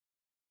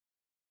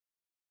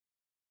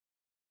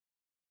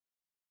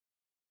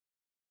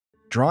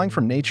Drawing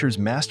from nature's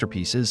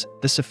masterpieces,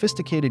 the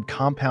sophisticated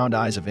compound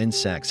eyes of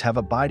insects have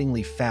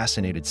abidingly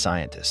fascinated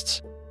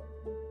scientists.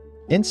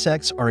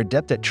 Insects are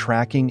adept at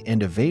tracking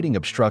and evading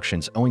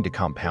obstructions owing to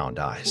compound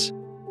eyes.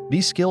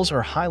 These skills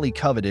are highly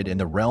coveted in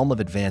the realm of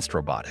advanced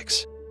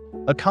robotics.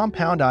 A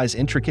compound eye's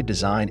intricate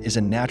design is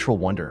a natural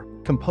wonder,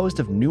 composed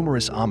of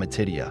numerous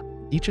ommatidia,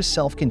 each a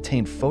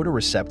self-contained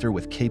photoreceptor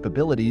with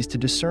capabilities to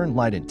discern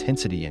light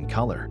intensity and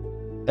color.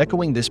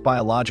 Echoing this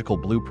biological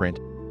blueprint,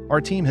 our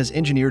team has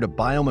engineered a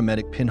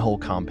biomimetic pinhole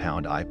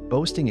compound eye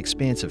boasting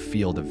expansive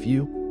field of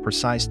view,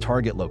 precise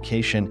target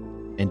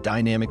location, and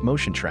dynamic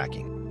motion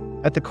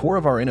tracking. At the core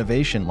of our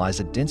innovation lies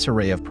a dense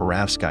array of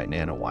perovskite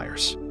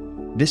nanowires.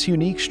 This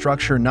unique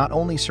structure not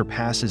only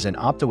surpasses in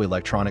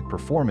optoelectronic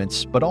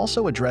performance, but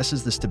also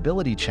addresses the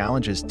stability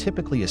challenges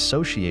typically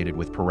associated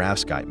with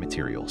perovskite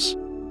materials.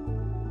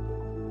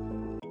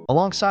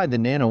 Alongside the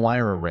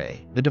nanowire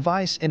array, the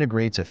device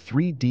integrates a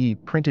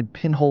 3D printed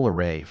pinhole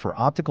array for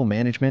optical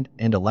management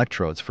and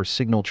electrodes for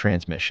signal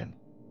transmission.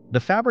 The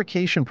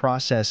fabrication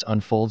process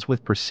unfolds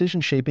with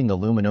precision shaping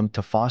aluminum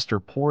to foster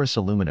porous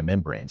aluminum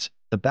membranes,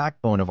 the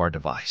backbone of our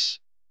device.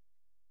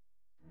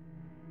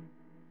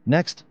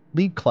 Next,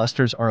 lead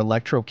clusters are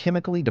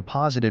electrochemically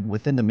deposited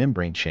within the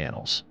membrane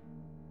channels,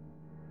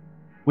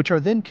 which are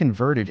then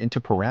converted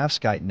into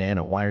perovskite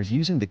nanowires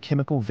using the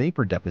chemical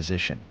vapor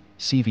deposition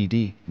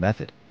 (CVD)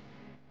 method.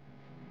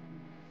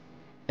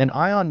 An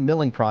ion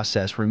milling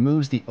process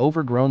removes the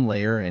overgrown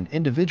layer and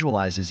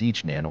individualizes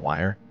each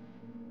nanowire,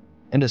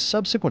 and a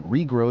subsequent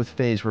regrowth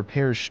phase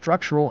repairs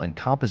structural and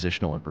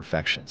compositional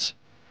imperfections.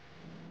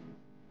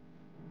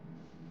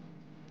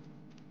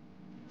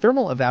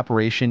 Thermal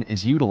evaporation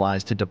is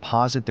utilized to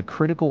deposit the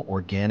critical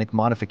organic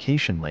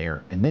modification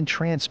layer, and then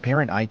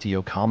transparent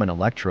ITO common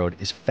electrode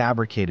is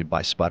fabricated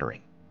by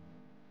sputtering.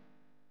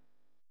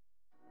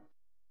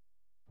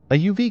 A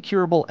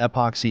UV-curable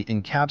epoxy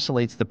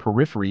encapsulates the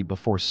periphery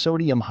before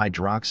sodium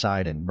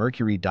hydroxide and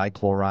mercury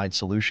dichloride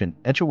solution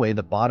etch away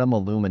the bottom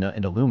alumina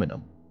and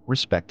aluminum,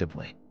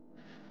 respectively.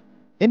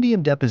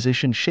 Indium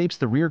deposition shapes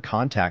the rear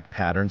contact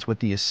patterns with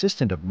the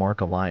assistance of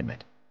mark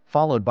alignment,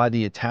 followed by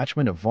the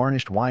attachment of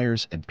varnished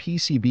wires and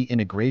PCB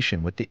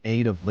integration with the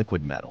aid of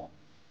liquid metal.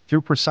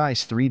 Through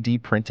precise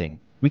 3D printing,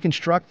 we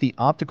construct the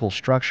optical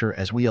structure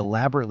as we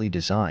elaborately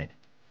design,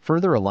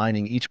 further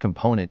aligning each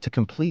component to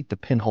complete the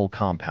pinhole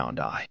compound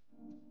eye.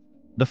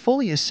 The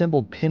fully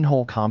assembled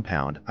pinhole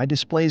compound eye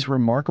displays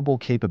remarkable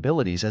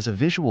capabilities as a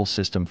visual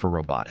system for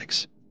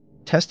robotics.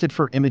 Tested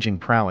for imaging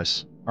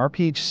prowess, our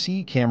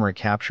PHCE camera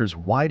captures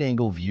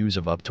wide-angle views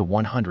of up to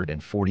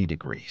 140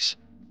 degrees.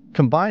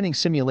 Combining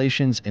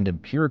simulations and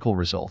empirical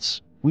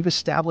results, we've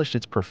established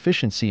its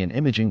proficiency in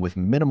imaging with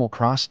minimal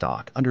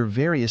crosstalk under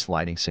various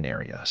lighting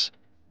scenarios.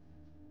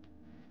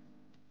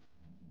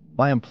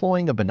 By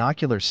employing a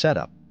binocular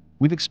setup,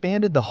 we've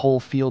expanded the whole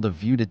field of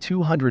view to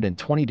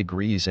 220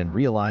 degrees and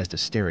realized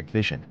asteric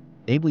vision,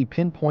 ably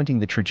pinpointing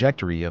the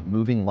trajectory of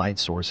moving light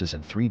sources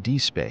in 3D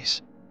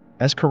space,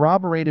 as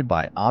corroborated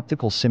by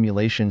optical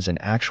simulations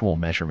and actual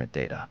measurement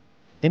data.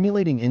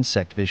 Emulating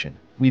insect vision,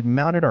 we've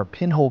mounted our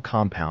pinhole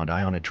compound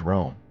eye on a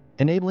drone,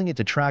 enabling it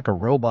to track a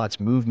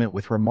robot's movement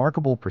with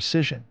remarkable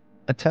precision,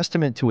 a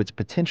testament to its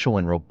potential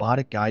in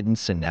robotic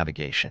guidance and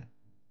navigation.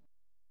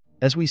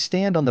 As we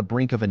stand on the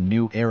brink of a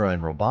new era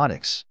in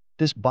robotics,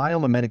 this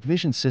biomimetic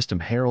vision system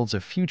heralds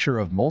a future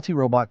of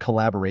multi-robot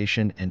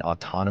collaboration and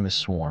autonomous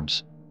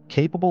swarms,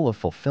 capable of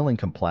fulfilling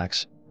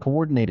complex,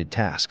 coordinated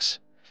tasks.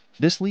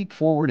 This leap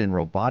forward in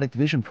robotic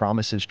vision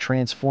promises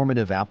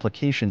transformative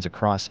applications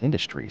across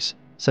industries,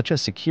 such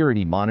as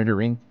security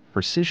monitoring,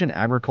 precision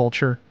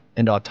agriculture,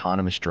 and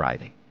autonomous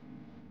driving.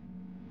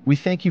 We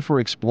thank you for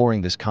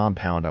exploring this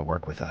compound eye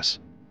work with us.